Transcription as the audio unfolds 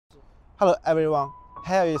Hello everyone,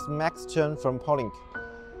 here is Max Chen from Polink.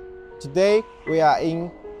 Today we are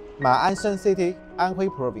in Ma'anshan City,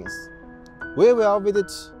 Anhui Province. We will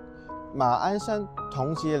visit Ma'anshan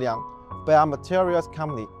TONGJIELIANG Biomaterials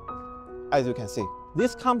Company. As you can see,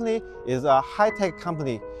 this company is a high-tech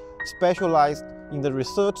company specialized in the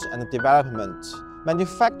research and development,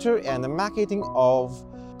 manufacture and marketing of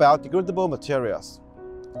biodegradable materials,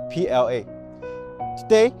 PLA.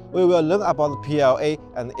 Today, we will learn about PLA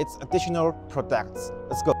and its additional products.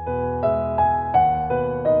 Let's go.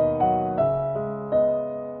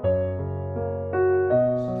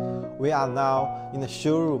 We are now in the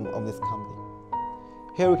showroom of this company.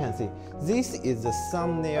 Here we can see, this is the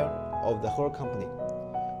thumbnail of the whole company.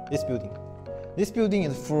 This building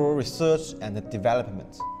is for research and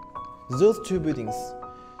development. Those two buildings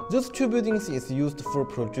is used for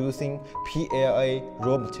producing PLA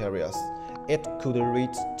raw materials. It could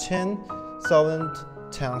reach 10,000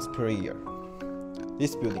 tons per year.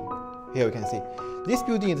 This building, here you can see, this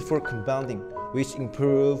building is for compounding, which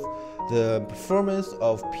improve the performance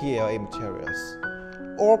of PLA materials.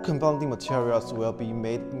 All compounding materials will be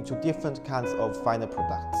made into different kinds of final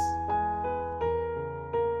products.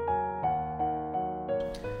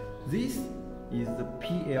 This is the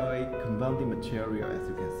PLA compounding material, as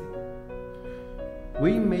you can see.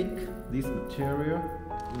 We make this material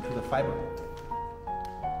into the fiber,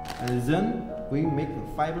 and then we make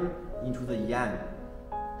the fiber into the yarn.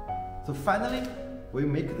 So finally, we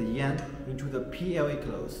make the yarn into the PLA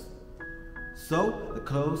cloth. So the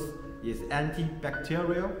cloth is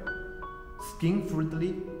antibacterial,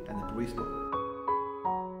 skin-friendly, and breathable.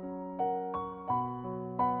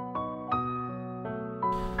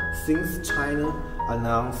 Since China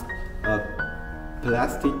announced a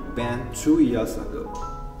plastic ban 2 years ago,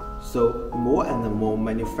 so more and more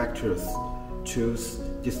manufacturers choose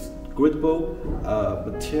degradable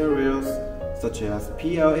materials such as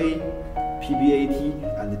PLA,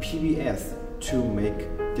 PBAT, and PBS to make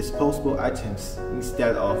disposable items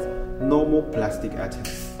instead of normal plastic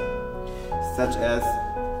items, such as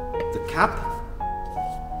the cap,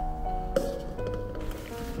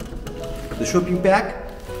 the shopping bag,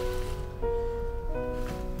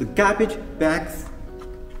 the garbage bags,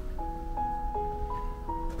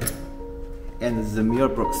 and the meal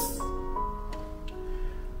box.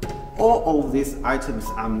 All of these items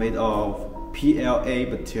are made of PLA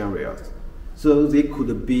materials, so they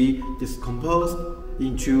could be decomposed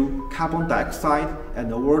into carbon dioxide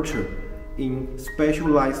and water in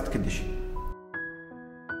specialized conditions.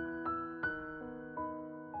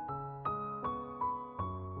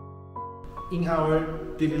 In our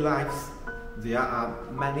daily lives, there are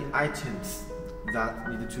many items that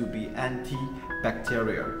need to be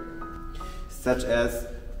antibacterial, such as,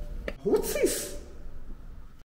 what's this?